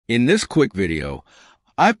In this quick video,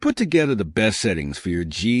 I've put together the best settings for your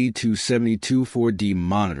G2724D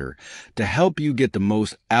monitor to help you get the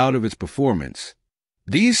most out of its performance.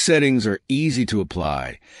 These settings are easy to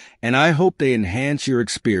apply, and I hope they enhance your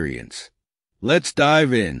experience. Let's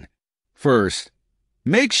dive in. First,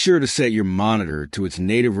 make sure to set your monitor to its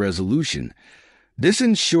native resolution. This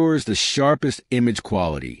ensures the sharpest image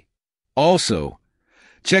quality. Also,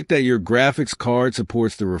 check that your graphics card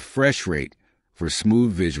supports the refresh rate for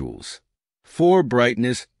smooth visuals. For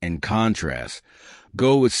brightness and contrast,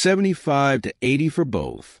 go with 75 to 80 for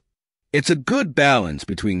both. It's a good balance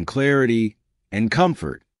between clarity and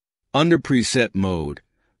comfort. Under preset mode,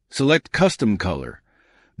 select custom color,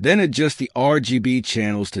 then adjust the RGB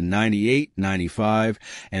channels to 98, 95,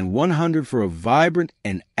 and 100 for a vibrant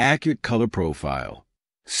and accurate color profile.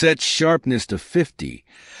 Set sharpness to 50,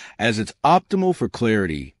 as it's optimal for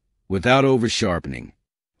clarity without over-sharpening.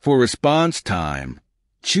 For response time,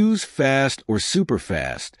 choose fast or super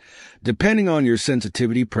fast, depending on your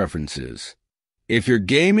sensitivity preferences. If you're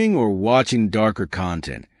gaming or watching darker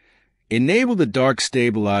content, enable the dark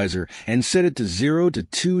stabilizer and set it to 0 to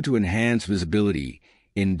 2 to enhance visibility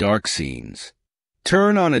in dark scenes.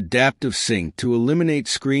 Turn on adaptive sync to eliminate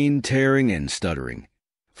screen tearing and stuttering.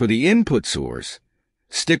 For the input source,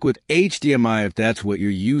 stick with HDMI if that's what you're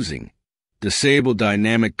using. Disable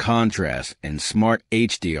dynamic contrast and smart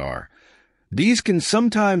HDR. These can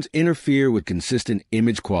sometimes interfere with consistent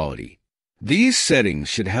image quality. These settings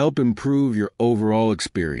should help improve your overall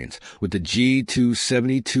experience with the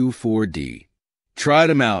G2724D. Try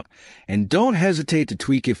them out and don't hesitate to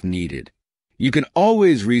tweak if needed. You can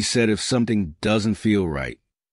always reset if something doesn't feel right.